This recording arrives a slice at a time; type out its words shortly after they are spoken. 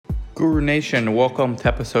Guru Nation, welcome to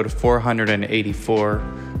episode 484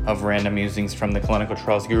 of Random Musings from the Clinical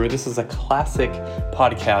Trials Guru. This is a classic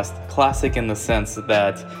podcast, classic in the sense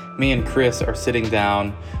that me and Chris are sitting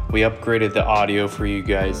down. We upgraded the audio for you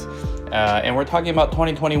guys, and we're talking about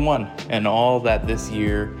 2021 and all that this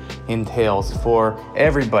year entails for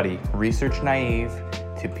everybody, research naive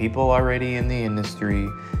to people already in the industry,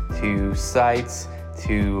 to sites,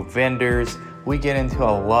 to vendors. We get into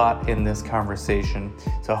a lot in this conversation,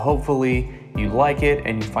 so hopefully you like it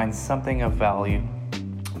and you find something of value.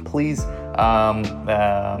 Please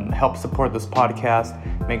help support this podcast.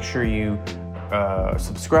 Make sure you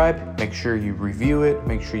subscribe, make sure you review it,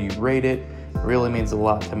 make sure you rate it. It really means a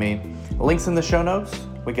lot to me. Links in the show notes.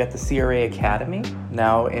 We got the CRA Academy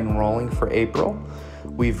now enrolling for April.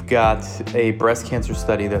 We've got a breast cancer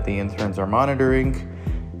study that the interns are monitoring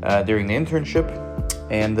during the internship.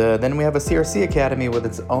 And then we have a CRC Academy with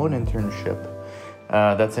its own internship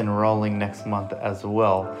that's enrolling next month as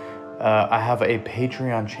well. I have a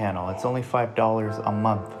Patreon channel. It's only $5 a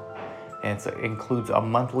month. And it includes a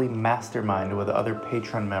monthly mastermind with other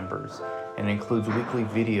Patreon members. And it includes weekly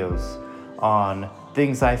videos on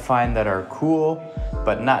things I find that are cool,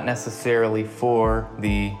 but not necessarily for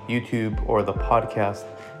the YouTube or the podcast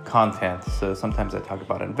content. So sometimes I talk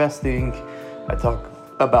about investing. I talk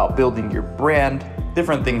about building your brand,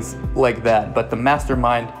 different things like that. But the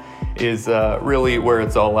mastermind is really where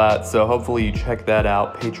it's all at. So hopefully you check that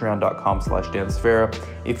out, patreon.com/DanSfera.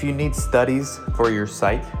 If you need studies for your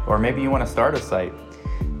site, or maybe you want to start a site,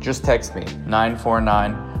 just text me,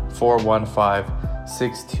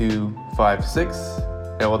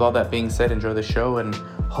 949-415-6256. And with all that being said, enjoy the show, and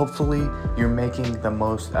hopefully you're making the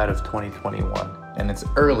most out of 2021. And it's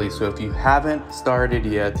early, so if you haven't started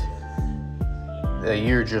yet, the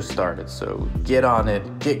year just started, so get on it,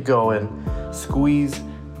 get going, squeeze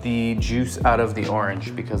the juice out of the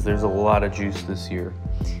orange because there's a lot of juice this year.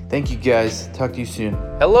 Thank you guys. Talk to you soon.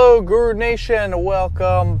 Hello, Guru Nation.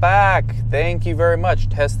 Welcome back. Thank you very much.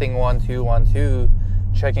 Testing 1 2 1 2.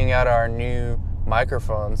 Checking out our new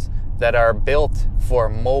microphones that are built for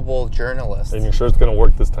mobile journalists. And you're sure it's going to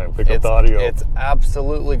work this time? Pick up the audio. It's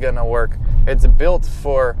absolutely going to work. It's built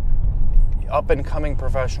for up-and-coming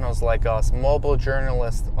professionals like us, mobile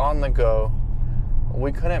journalists on the go.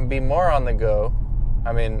 We couldn't be more on the go,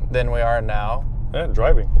 than we are now. Yeah,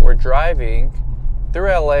 driving. We're driving through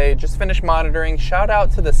LA, just finished monitoring. Shout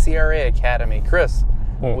out to the CRA Academy. Chris,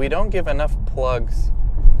 we don't give enough plugs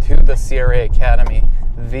to the CRA Academy.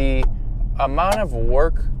 The amount of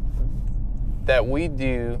work that we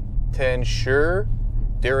do to ensure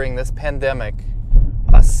during this pandemic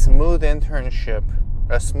a smooth internship,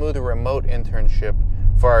 a smooth remote internship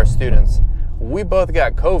for our students. We both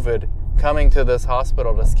got COVID coming to this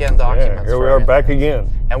hospital to scan documents. Yeah, here we are back again.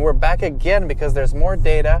 And we're back again because there's more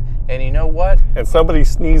data, and you know what? And somebody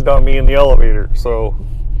sneezed on me in the elevator, so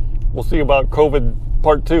we'll see about COVID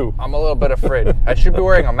part 2. I'm a little bit afraid. I should be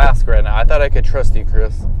wearing a mask right now. I thought I could trust you,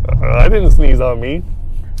 Chris. I didn't sneeze on me.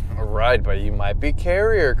 All right, but you might be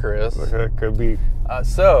carrier, Chris. Could be.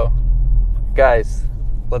 So, guys,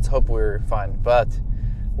 let's hope we're fine. But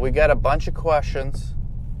we got a bunch of questions,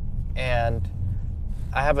 and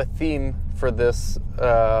I have a theme for this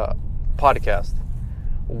podcast.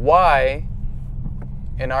 Why,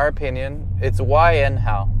 in our opinion, it's why and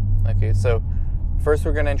how. Okay, so first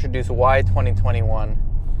we're going to introduce why 2021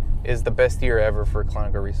 is the best year ever for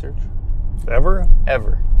clinical research. Ever?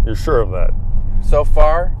 Ever. You're sure of that? So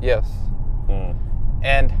far, yes.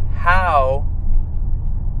 And how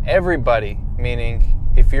everybody, meaning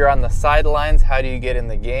if you're on the sidelines, how do you get in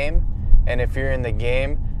the game? And if you're in the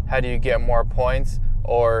game, how do you get more points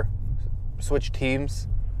or switch teams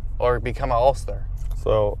or become an all-star?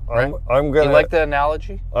 So right? I'm gonna. You like the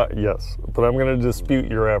analogy? Yes, but I'm gonna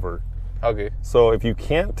dispute your ever. Okay. So if you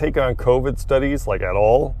can't take on COVID studies like at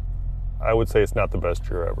all, I would say it's not the best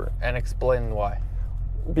year ever. And explain why.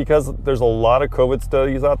 Because there's a lot of COVID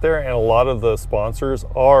studies out there, and a lot of the sponsors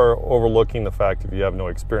are overlooking the fact if you have no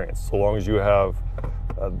experience, so long as you have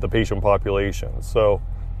the patient population. So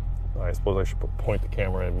I suppose I should point the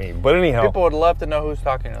camera at me. But anyhow. People would love to know who's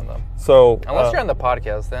talking to them. So unless you're on the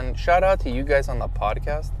podcast, then shout out to you guys on the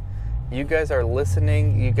podcast. You guys are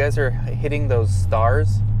listening. You guys are hitting those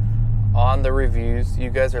stars on the reviews.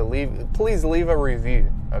 You guys are please leave a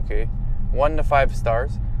review, okay? 1 to 5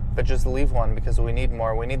 stars. But just leave one because we need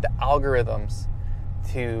more. We need the algorithms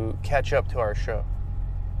to catch up to our show.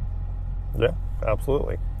 Yeah,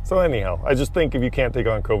 absolutely. So anyhow, I just think if you can't take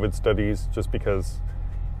on COVID studies, just because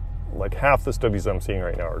like half the studies I'm seeing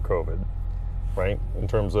right now are COVID, right? In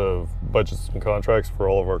terms of budgets and contracts for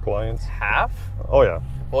all of our clients. Half? Oh yeah.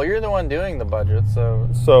 Well, you're the one doing the budget, so.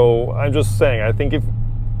 So I'm just saying, I think if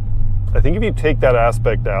you take that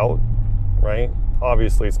aspect out, right?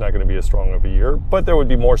 Obviously, it's not going to be as strong of a year, but there would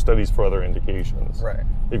be more studies for other indications. Right.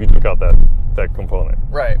 If you took out that component.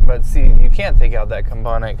 Right, but see, you can't take out that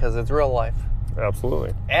component because it's real life.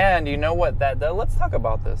 Absolutely. And you know what let's talk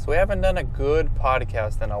about this. We haven't done a good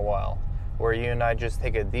podcast in a while where you and I just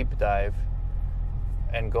take a deep dive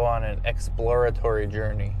and go on an exploratory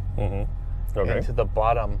journey into the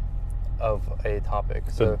bottom of a topic.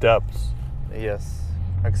 The depths. Yes.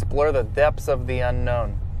 Explore the depths of the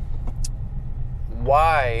unknown.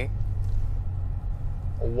 Why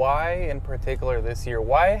in particular this year?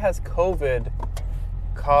 Why has COVID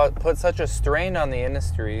put such a strain on the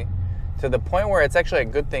industry to the point where it's actually a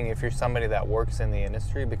good thing if you're somebody that works in the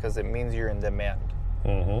industry because it means you're in demand?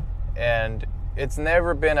 And it's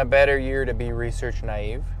never been a better year to be research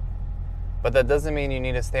naive, but that doesn't mean you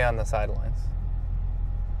need to stay on the sidelines.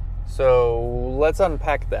 So let's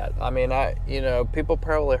unpack that. I mean, people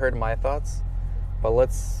probably heard my thoughts, but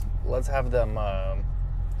let's have them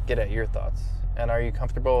get at your thoughts. And are you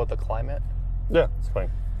comfortable with the climate? Yeah, it's fine.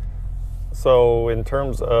 So in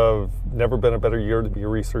terms of never been a better year to be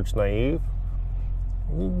research naive,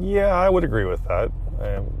 yeah, I would agree with that.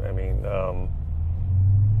 I mean,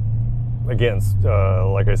 again,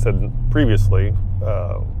 like I said previously,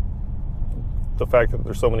 the fact that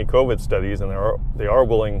there's so many COVID studies and they are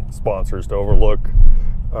willing sponsors to overlook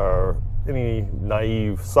any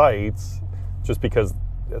naive sites just because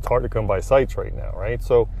it's hard to come by sites right now, right?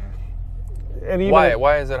 So, and even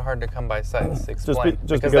why is it hard to come by sites? Explain.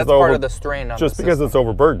 Just because that's part of the strain on just the because system. it's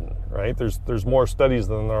overburdened, right? There's more studies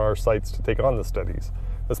than there are sites to take on the studies,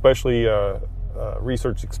 especially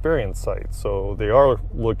research experience sites. So they are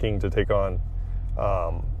looking to take on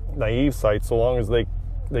naive sites so long as they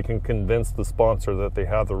can convince the sponsor that they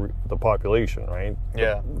have the population, right?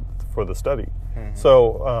 Yeah. For the study.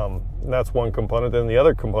 So that's one component. Then the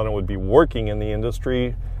other component would be working in the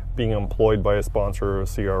industry, being employed by a sponsor or a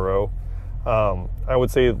CRO. I would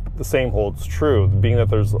say the same holds true. Being that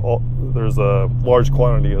there's a large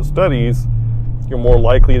quantity of studies, you're more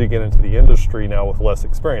likely to get into the industry now with less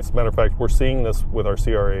experience. Matter of fact, we're seeing this with our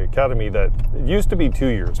CRA Academy that it used to be 2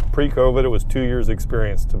 years. Pre-COVID, it was 2 years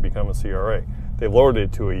experience to become a CRA. They lowered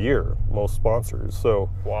it to a year, most sponsors. So,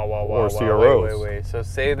 or CROs. Wait. So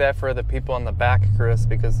say that for the people in the back, Chris,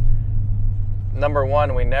 because number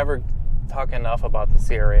one, we never talk enough about the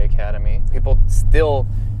CRA Academy. People still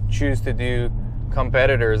choose to do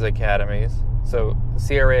competitors' academies. So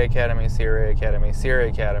CRA Academy, CRA Academy, CRA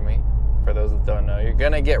Academy. For those that don't know, you're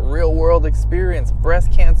going to get real-world experience,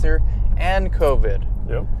 breast cancer, and COVID.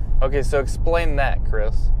 Yep. Okay, so explain that,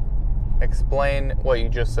 Chris. Explain what you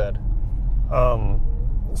just said.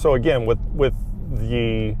 So again, with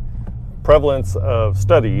the prevalence of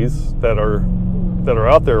studies that are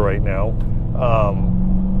out there right now,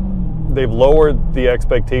 they've lowered the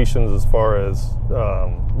expectations as far as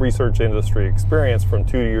research industry experience from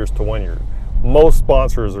 2 years to 1 year. Most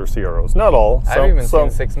sponsors are CROs, not all. I've even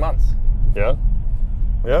seen 6 months.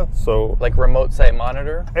 Yeah. So like remote site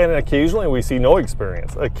monitor, and occasionally we see no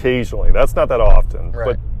experience. Occasionally, that's not that often,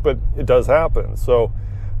 right. but it does happen. So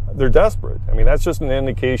they're desperate. I mean, that's just an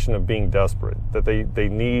indication of being desperate, that they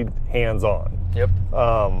need hands-on. Yep.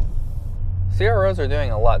 CROs are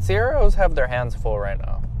doing a lot. CROs have their hands full right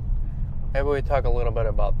now. Maybe we talk a little bit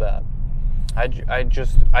about that.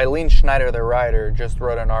 Eileen Schneider, the writer, just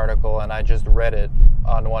wrote an article, and I just read it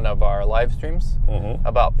on one of our live streams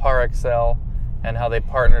about Parexel and how they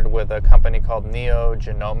partnered with a company called Neo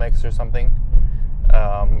Genomics or something.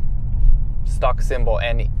 Stock symbol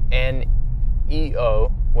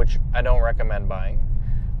NEO, which I don't recommend buying,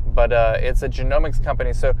 but it's a genomics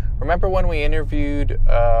company. So remember when we interviewed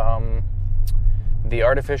the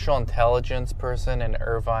artificial intelligence person in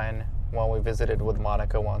Irvine when we visited with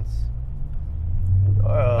Monica once?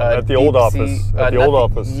 At the old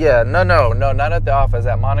office. Yeah, no, not at the office.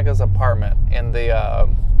 At Monica's apartment in the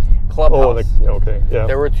clubhouse. Okay, yeah.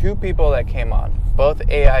 There were two people that came on, both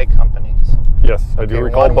AI companies. Yes, I do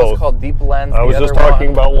recall both. One was called Deep Lens. I was just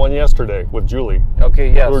talking about one yesterday with Julie.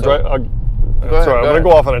 Okay, yeah. Sorry, I'm going to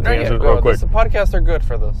go off on a tangent real quick. The podcasts are good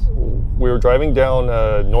for this. We were driving down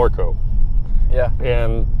Norco. Yeah.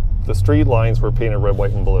 And the street lines were painted red,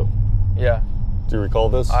 white, and blue. Yeah. Do you recall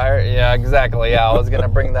this? Yeah, exactly. Yeah, I was going to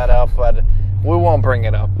bring that up, but we won't bring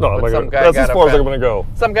it up. No, that's as far as I'm going to go.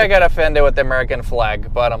 Some guy got offended with the American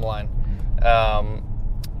flag, bottom line.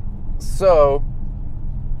 So,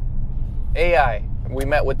 AI. We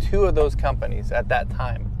met with two of those companies at that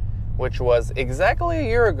time, which was exactly a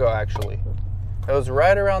year ago, actually. It was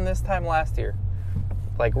right around this time last year,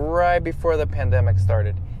 like right before the pandemic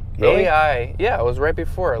started. Really? AI, yeah, it was right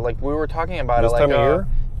before. Like we were talking about This it. Like, time of year?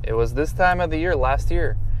 It was this time of the year, last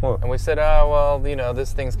year. Huh. And we said, oh, well, you know,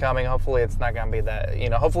 this thing's coming. Hopefully it's not going to be that, you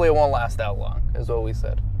know, hopefully it won't last that long, is what we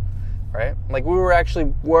said. Right? Like we were actually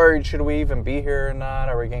worried, should we even be here or not?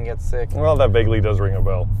 Are we going to get sick? Well, that vaguely does ring a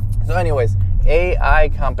bell. So anyways, AI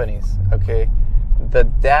companies, okay? The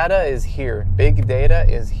data is here. Big data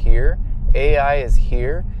is here. AI is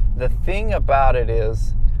here. The thing about it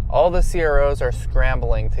is all the CROs are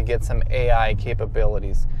scrambling to get some AI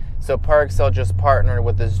capabilities. So Parexel just partnered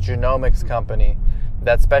with this genomics company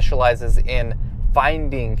that specializes in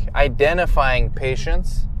identifying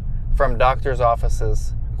patients from doctors'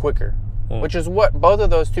 offices quicker, which is what both of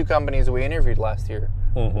those two companies we interviewed last year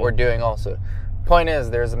were doing also. Point is,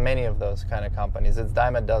 there's many of those kind of companies. It's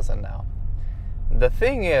dime a dozen now. The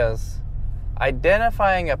thing is,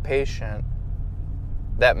 identifying a patient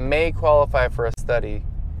that may qualify for a study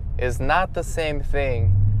is not the same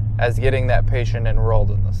thing as getting that patient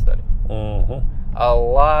enrolled in the study. A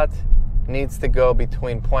lot needs to go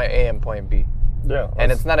between point A and point B. Yeah.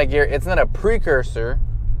 And it's not a precursor,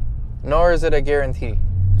 nor is it a guarantee.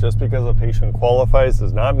 Just because a patient qualifies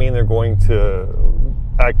does not mean they're going to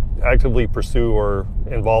actively pursue or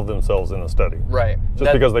involve themselves in a study. Right.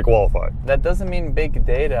 Just because they qualify. That doesn't mean big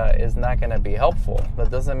data is not going to be helpful.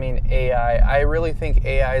 That doesn't mean AI. I really think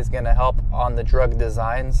AI is going to help on the drug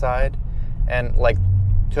design side and like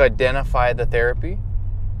to identify the therapy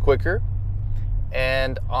quicker,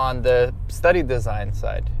 and on the study design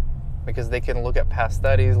side because they can look at past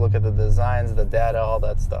studies, look at the designs, the data, all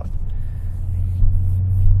that stuff.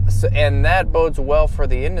 So, and that bodes well for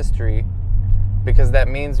the industry because that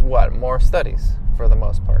means what? More studies for the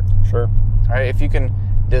most part. Sure. All right, if you can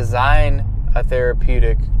design a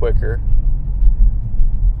therapeutic quicker,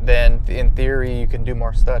 then in theory you can do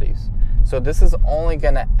more studies. So this is only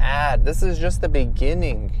going to add, this is just the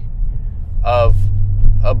beginning of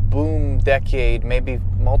a boom decade, maybe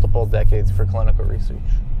multiple decades for clinical research.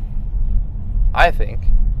 I think.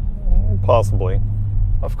 Possibly.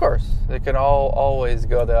 Of course, it can always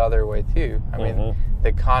go the other way too. I mean, the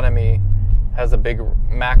economy has a big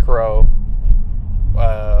macro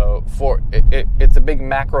it's a big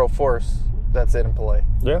macro force that's in play.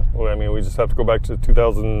 Yeah. Well, I mean, we just have to go back to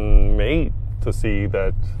 2008 to see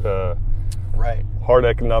that right. hard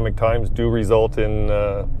economic times do result in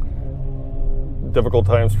difficult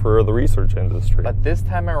times for the research industry. But this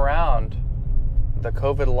time around, the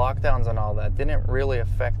COVID lockdowns and all that didn't really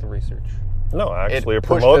affect the research. No, actually, it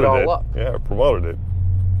pushed promoted it all it. up. Yeah, it promoted it.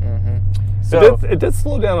 So it did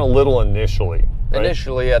slow down a little initially. Right?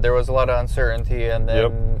 Initially, yeah, there was a lot of uncertainty, and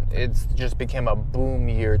then it just became a boom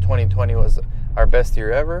year. 2020 was our best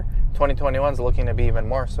year ever. 2021 is looking to be even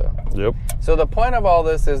more so. Yep. So the point of all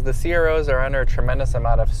this is the CROs are under a tremendous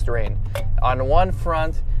amount of strain. On one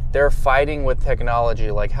front, they're fighting with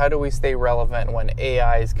technology, like how do we stay relevant when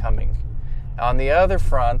AI is coming? On the other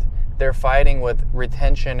front, they're fighting with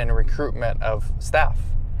retention and recruitment of staff.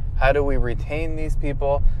 How do we retain these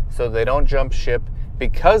people so they don't jump ship?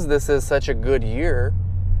 Because this is such a good year,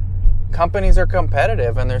 companies are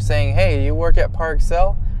competitive and they're saying, hey, you work at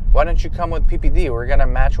Parexel, why don't you come with PPD? We're going to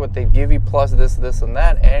match what they give you plus this, and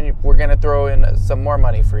that, and we're going to throw in some more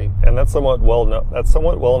money for you. And that's somewhat well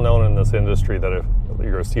known in this industry that if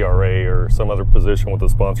you're a CRA or some other position with a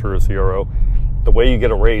sponsor or a CRO, the way you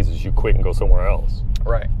get a raise is you quit and go somewhere else.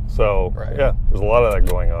 Right. So, yeah, there's a lot of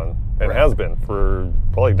that going on. And has been for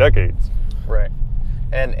probably decades. Right.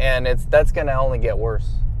 And that's going to only get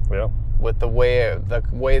worse. Yeah. With the way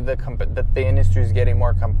the industry is getting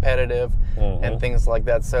more competitive and things like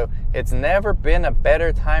that. So it's never been a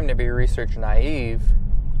better time to be research naive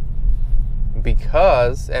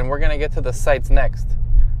because, and we're going to get to the sites next,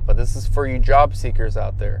 but this is for you job seekers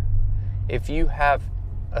out there. If you have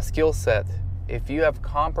a skill set, if you have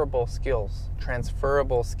comparable skills,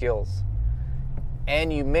 transferable skills,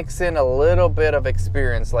 and you mix in a little bit of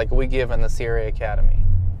experience like we give in the CRA Academy,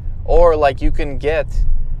 or like you can get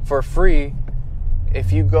for free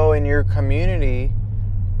if you go in your community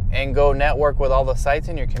and go network with all the sites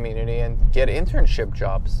in your community and get internship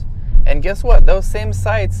jobs. And guess what? Those same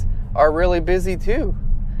sites are really busy too.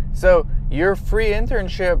 So your free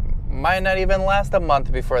internship might not even last a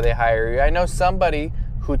month before they hire you. I know somebody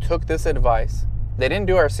who took this advice. They didn't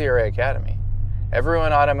do our CRA Academy.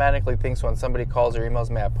 Everyone automatically thinks when somebody calls or emails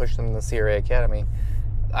me, I push them to the CRA Academy.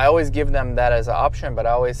 I always give them that as an option, but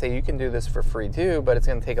I always say you can do this for free too, but it's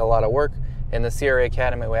going to take a lot of work In the CRA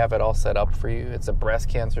Academy, we have it all set up for you. It's a breast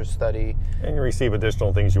cancer study. And you receive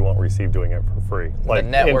additional things you won't receive doing it for free, like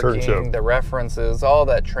the networking, internship. the references, all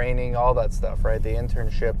that training, all that stuff, right? The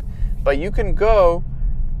internship. But you can go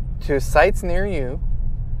to sites near you,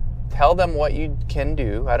 tell them what you can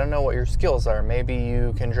do. I don't know what your skills are. Maybe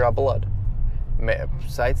you can draw blood.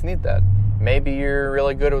 Sites need that. Maybe you're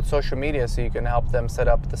really good with social media, so you can help them set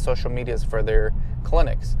up the social medias for their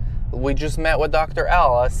clinics. We just met with Dr.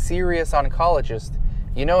 Al, a serious oncologist.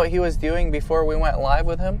 You know what he was doing before we went live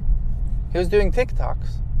with him? He was doing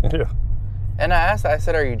TikToks. Yeah. And I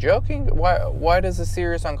said, are you joking? Why does a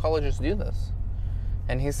serious oncologist do this?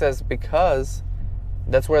 And he says, because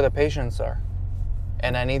that's where the patients are.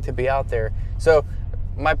 And I need to be out there. So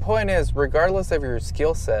my point is, regardless of your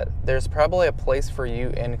skill set, there's probably a place for you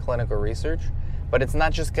in clinical research, but it's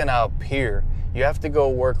not just gonna appear. You have to go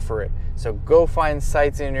work for it. So go find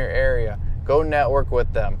sites in your area. Go network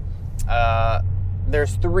with them.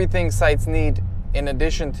 There's 3 things sites need in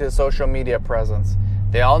addition to social media presence.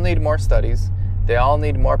 They all need more studies. They all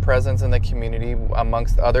need more presence in the community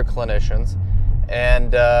amongst other clinicians.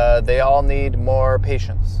 And they all need more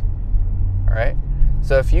patients. All right?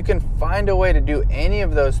 So if you can find a way to do any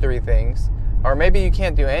of those 3 things, or maybe you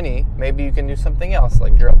can't do any, maybe you can do something else,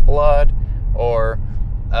 like draw blood, or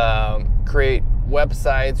create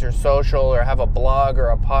websites or social, or have a blog or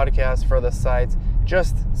a podcast for the sites,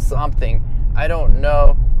 just something. I don't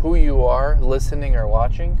know who you are listening or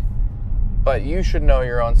watching, but you should know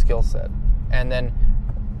your own skill set. And then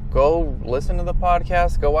go listen to the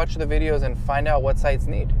podcast, go watch the videos, and find out what sites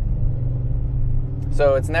need.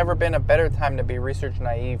 So it's never been a better time to be research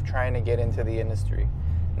naive trying to get into the industry.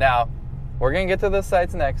 Now, we're going to get to the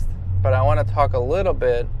sites next, but I want to talk a little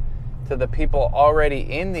bit to the people already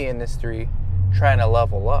in the industry trying to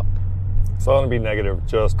level up. So I want to be negative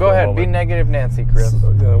just Go ahead, be negative Nancy, Chris.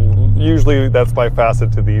 Usually that's my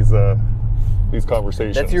facet to these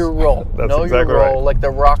conversations. That's your role. That's know exactly your role, right. like The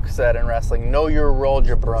Rock said in wrestling. Know your role,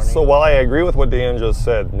 jabroni. So while I agree with what Dan just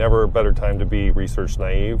said, never a better time to be research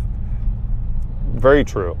naive, very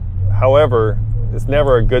true. However, it's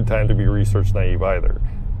never a good time to be research naive either,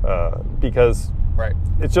 because right.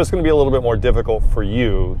 it's just going to be a little bit more difficult for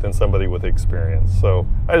you than somebody with experience. So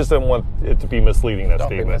I just didn't want it to be misleading, that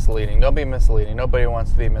statement. Don't be misleading. Don't be misleading. Nobody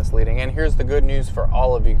wants to be misleading. And here's the good news for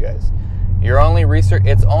all of you guys.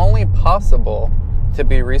 It's only possible to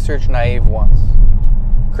be research naive once.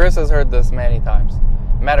 Chris has heard this many times.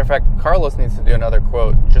 Matter of fact, Carlos needs to do another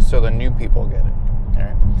quote just so the new people get it. All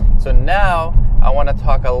right. So now I want to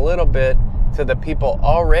talk a little bit to the people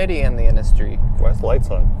already in the industry. Why's the lights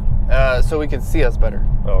on? So we can see us better.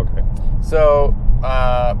 Oh, okay. So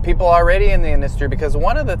people already in the industry, because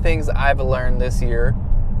one of the things I've learned this year,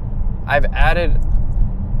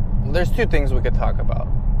 there's 2 things we could talk about.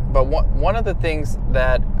 But one of the things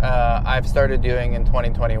that I've started doing in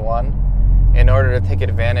 2021 in order to take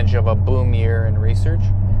advantage of a boom year in research,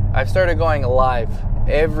 I've started going live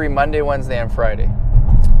every Monday, Wednesday, and Friday.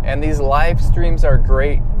 And these live streams are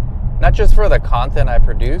great, not just for the content I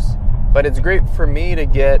produce, but it's great for me to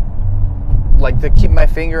to keep my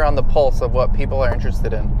finger on the pulse of what people are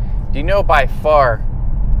interested in. Do you know by far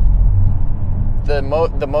the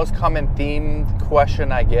most common themed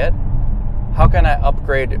question I get? How can I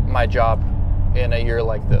upgrade my job in a year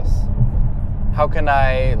like this? How can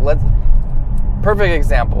perfect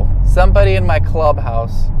example. Somebody in my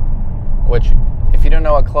clubhouse, which if you don't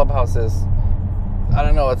know what Clubhouse is, I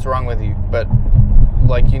don't know what's wrong with you, but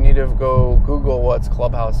you need to go Google what's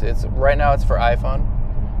Clubhouse. Right now it's for iPhone,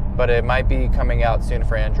 but it might be coming out soon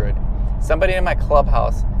for Android. Somebody in my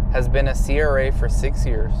clubhouse has been a CRA for 6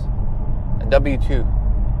 years, a W-2,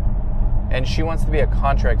 and she wants to be a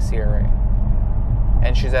contract CRA.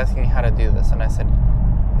 And she's asking how to do this, and I said,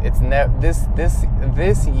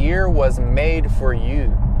 this year was made for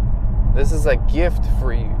you. This is a gift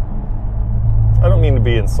for you. I don't mean to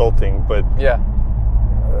be insulting, but yeah.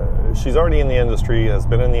 She's already in the industry, has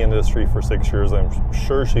been in the industry for 6 years. I'm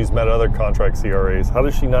sure she's met other contract CRAs. How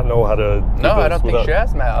does she not know how to do this? No, I don't think she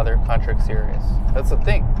has met other contract CRAs. That's the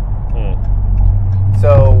thing. Hmm.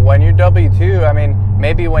 So when you're W-2,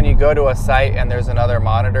 maybe when you go to a site and there's another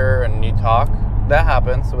monitor and you talk, that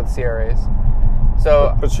happens with CRAs.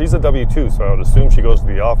 So, but she's a W-2, so I would assume she goes to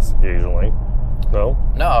the office occasionally. No?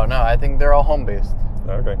 No, I think they're all home-based.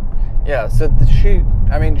 Okay. Yeah, so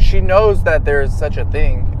she knows that there's such a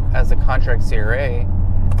thing as a contract CRA,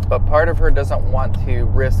 but part of her doesn't want to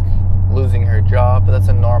risk losing her job. That's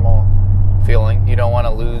a normal feeling. You don't want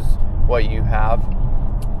to lose what you have.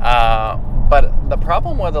 But the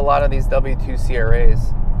problem with a lot of these W-2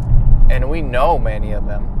 CRAs, and we know many of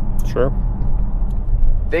them, sure,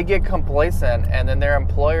 they get complacent, and then their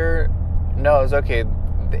employer knows, okay,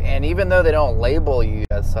 and even though they don't label you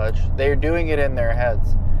as such, they're doing it in their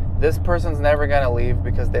heads. This person's never going to leave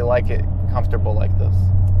because they like it comfortable like this.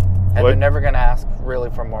 And they're never going to ask really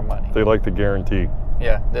for more money. They like the guarantee.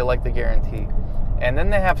 Yeah, they like the guarantee. And then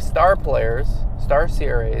they have star players, star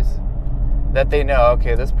CRAs, that they know,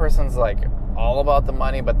 okay, this person's like all about the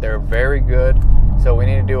money, but they're very good, so we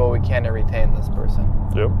need to do what we can to retain this person.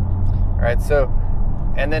 Yep. All right, so,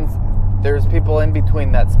 and then there's people in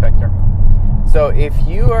between that spectrum. So if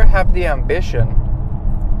you have the ambition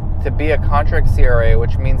to be a contract CRA,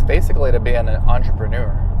 which means basically to be an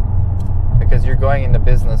entrepreneur, because you're going into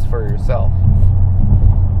business for yourself,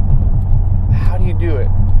 how do you do it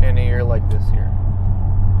in a year like this year?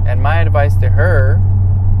 And my advice to her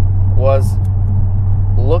was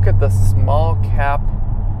look at the small cap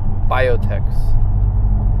biotechs.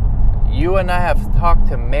 You and I have talked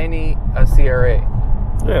to many a CRA.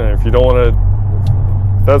 Yeah, and if you don't want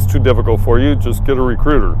to, if that's too difficult for you, just get a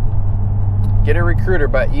recruiter. Get a recruiter,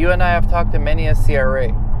 but you and I have talked to many a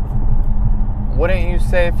CRA. Wouldn't you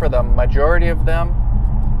say for the majority of them,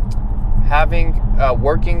 having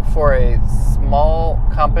working for a small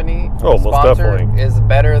company sponsor is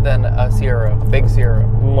better than a CRO, big CRO?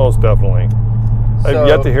 Most definitely. So, I've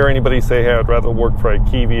yet to hear anybody say, "Hey, I'd rather work for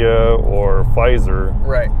IQVIA or Pfizer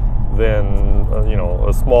than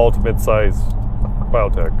a small to mid-sized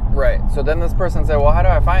biotech." Right. So then this person said, "Well, how do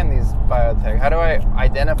I find these biotech? How do I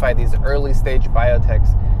identify these early-stage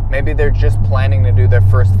biotechs? Maybe they're just planning to do their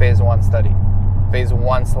first phase 1 study, phase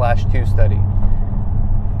 1/2 study."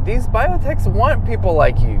 These biotechs want people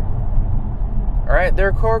like you. All right?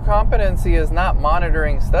 Their core competency is not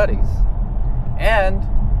monitoring studies. And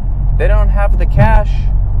they don't have the cash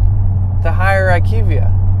to hire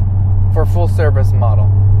IQVIA for full service model.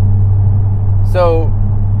 So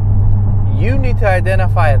you need to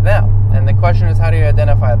identify them. And the question is, how do you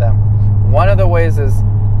identify them? One of the ways is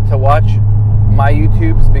to watch my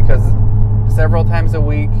YouTubes, because several times a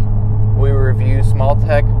week we review small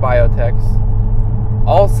tech biotechs.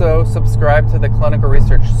 Also, subscribe to the Clinical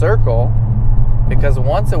Research Circle, because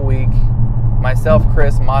once a week, myself,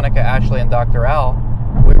 Chris, Monica, Ashley, and Dr. Al,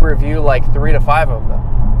 we review like 3 to 5 of them.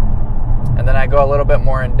 And then I go a little bit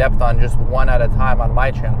more in depth on just one at a time on my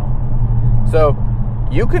channel. So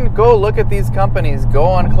you can go look at these companies, go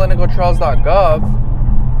on clinicaltrials.gov,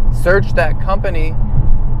 search that company.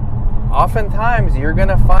 Oftentimes you're going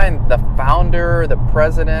to find the founder, the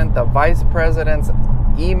president, the vice president's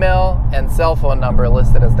email and cell phone number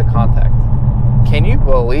listed as the contact. Can you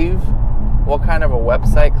believe what kind of a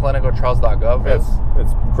website clinicaltrials.gov is?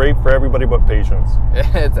 It's great for everybody but patients.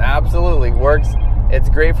 It absolutely works. It's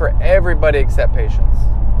great for everybody except patients.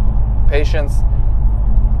 Patients,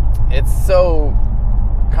 it's so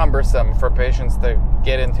cumbersome for patients to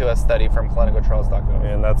get into a study from clinicaltrials.gov.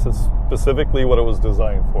 And that's specifically what it was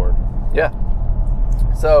designed for. Yeah.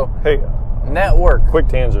 So, hey, network. Quick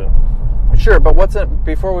tangent. Sure, but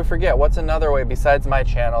before we forget, what's another way besides my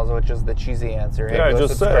channels, which is the cheesy answer? Hey, go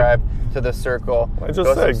subscribe to the circle. I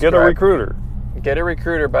just said, get a recruiter. Get a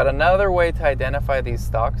recruiter, but another way to identify these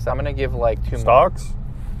stocks, I'm going to give like 2 stocks?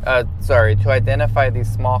 To identify these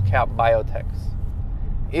small cap biotechs,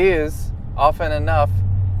 is often enough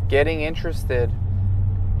getting interested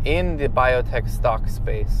in the biotech stock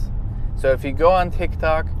space. So if you go on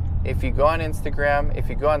TikTok, if you go on Instagram, if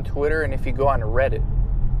you go on Twitter, and if you go on Reddit,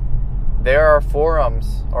 there are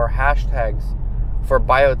forums or hashtags for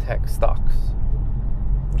biotech stocks.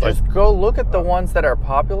 Just go look at the ones that are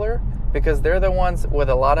popular, because they're the ones with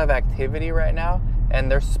a lot of activity right now,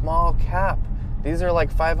 and they're small cap. These are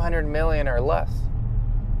like 500 million or less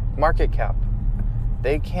market cap.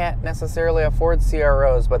 They can't necessarily afford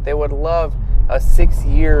CROs, but they would love a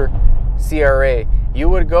 6-year CRA. You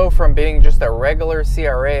would go from being just a regular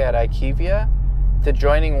CRA at IQVIA to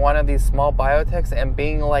joining one of these small biotechs and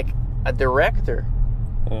being like a director.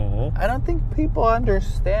 Mm-hmm. I don't think people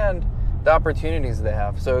understand the opportunities they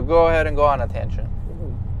have. So go ahead and go on a tangent.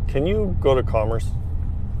 Can you go to Commerce?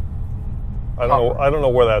 I don't know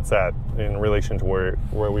where that's at in relation to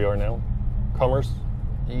where we are now. Commerce?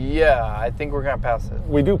 Yeah, I think we're gonna pass it.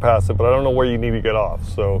 We do pass it, but I don't know where you need to get off.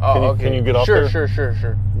 So can you get off there?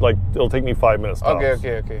 Sure. Like, it'll take me 5 minutes.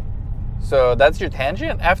 Okay. So that's your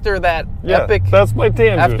tangent? After that epic... that's my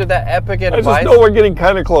tangent. After that epic advice... I just know we're getting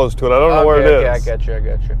kind of close to it. I don't know where it is. Okay, I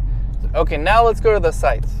got you. Okay, now let's go to the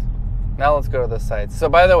sites. So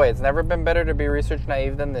by the way, it's never been better to be research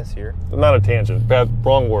naive than this year. Not a tangent.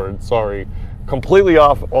 Wrong word. Sorry. Completely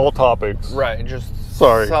off all topics. Right, just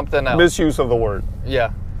something else. Misuse of the word.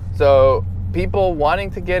 Yeah. So people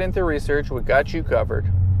wanting to get into research, we got you covered.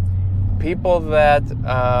 people that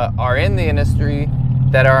are in the industry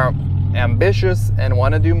that are ambitious and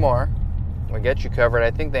want to do more, we'll get you covered.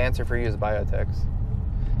 I think the answer for you is biotechs.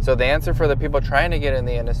 So the answer for the people trying to get in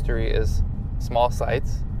the industry is small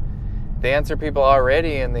sites. The answer people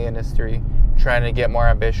already in the industry trying to get more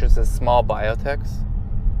ambitious is small biotechs.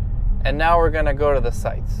 And now we're going to go to the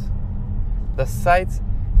sites. The sites,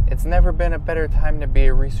 it's never been a better time to be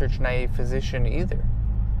a research-naive physician either.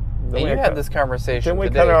 And you had this conversation today.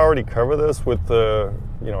 Didn't we kind of already cover this with the,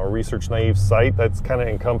 a research-naive site? That's kind of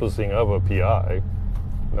encompassing of a PI,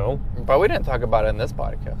 no? But we didn't talk about it in this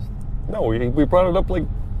podcast. No, we brought it up like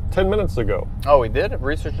 10 minutes ago. Oh, we did? A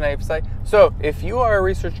research-naive site? So, if you are a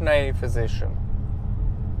research-naive physician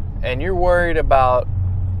and you're worried about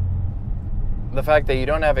the fact that you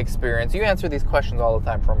don't have experience, you answer these questions all the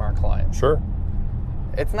time from our clients. Sure.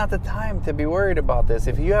 It's not the time to be worried about this.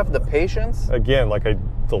 If you have the patience... Again,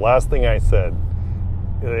 the last thing I said,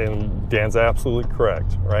 and Dan's absolutely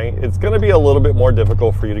correct, right? It's going to be a little bit more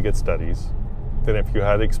difficult for you to get studies than if you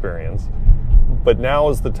had experience. But now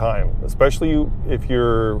is the time, especially if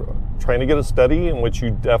you're trying to get a study in which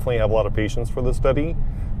you definitely have a lot of patience for the study.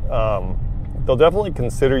 They'll definitely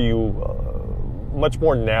consider you much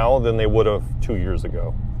more now than they would have 2 years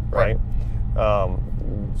ago, right?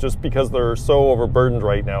 Just because they're so overburdened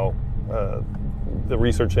right now, the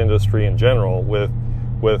research industry in general,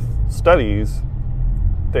 with studies,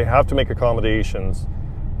 they have to make accommodations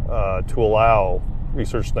to allow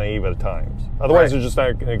research naive at times. Otherwise, they're just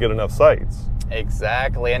not going to get enough sites.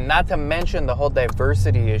 Exactly, and not to mention the whole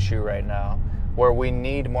diversity issue right now, where we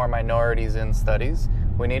need more minorities in studies.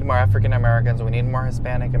 We need more African Americans, we need more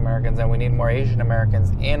Hispanic Americans, and we need more Asian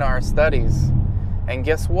Americans in our studies. And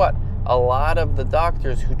guess what? A lot of the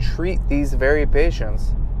doctors who treat these very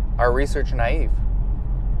patients are research naive.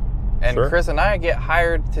 And Sure. Chris and I get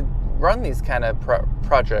hired to run these kind of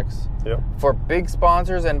projects for big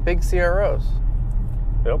sponsors and big CROs.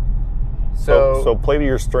 Yep. So play to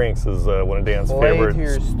your strengths is one of Dan's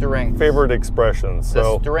favorite expressions.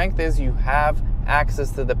 The strength is you have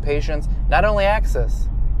access to the patients. Not only access,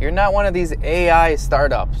 you're not one of these AI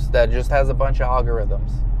startups that just has a bunch of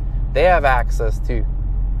algorithms. They have access too.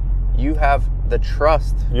 You have the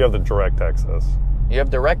trust. You have the direct access. You have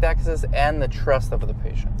direct access and the trust of the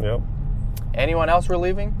patient. Yep. Anyone else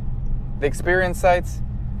relieving? The experience sites,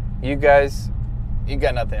 you got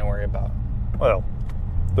nothing to worry about. Well,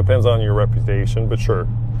 depends on your reputation, but sure.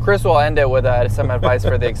 Chris will end it with some advice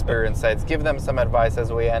for the experience sites. Give them some advice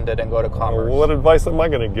as we end it and go to commerce. What advice am I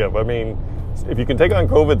going to give? I mean, if you can take on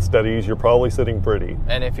COVID studies, you're probably sitting pretty.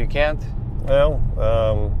 And if you can't? Well,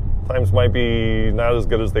 times might be not as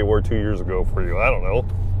good as they were 2 years ago for you. I don't know.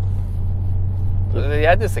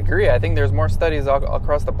 I disagree. I think there's more studies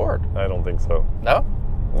across the board. I don't think so. No?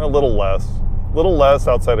 A little less. A little less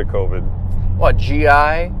outside of COVID. What, GI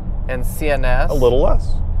and CNS? A little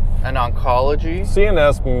less. And oncology?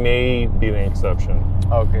 CNS may be an exception.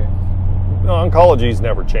 Okay. No, oncology's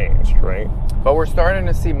never changed, right? But we're starting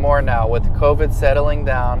to see more now with COVID settling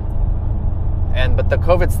down. But the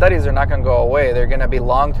COVID studies are not going to go away. They're going to be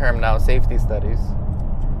long-term now, safety studies.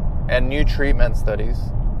 And new treatment studies.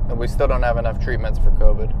 And we still don't have enough treatments for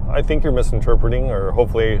COVID. I think you're misinterpreting, or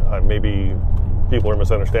hopefully maybe people are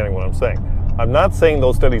misunderstanding what I'm saying. I'm not saying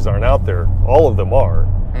those studies aren't out there. All of them are,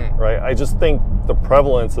 right? I just think the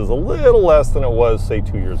prevalence is a little less than it was, say,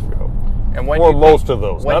 2 years ago. And when or most of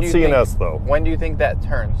those, not CNS though. When do you think that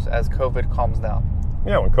turns as COVID calms down?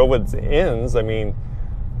 Yeah, when COVID ends, I mean,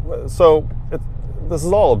 this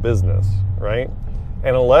is all a business, right?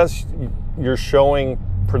 And unless you're showing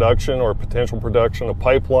production or potential production, a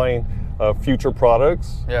pipeline of future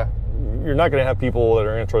products, you're not going to have people that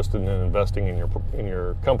are interested in investing in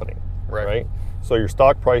your company, right? So your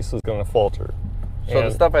stock price is going to falter. So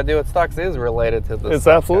the stuff I do with stocks is related to this. It's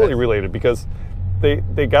absolutely related because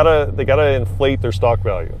they gotta inflate their stock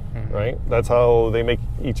value, right? That's how they make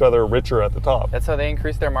each other richer at the top. That's how they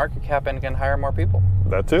increase their market cap and can hire more people.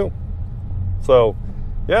 That too. So,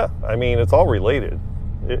 yeah, I mean, it's all related.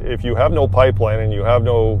 If you have no pipeline and you have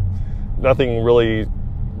nothing really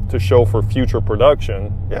to show for future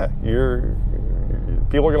production,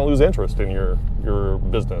 people are going to lose interest in your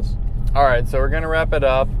business. All right, so we're going to wrap it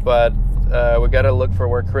up, but we got to look for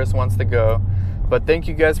where Chris wants to go. But thank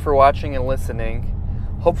you guys for watching and listening.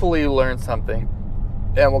 Hopefully you learned something,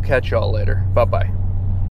 and we'll catch you all later. Bye-bye.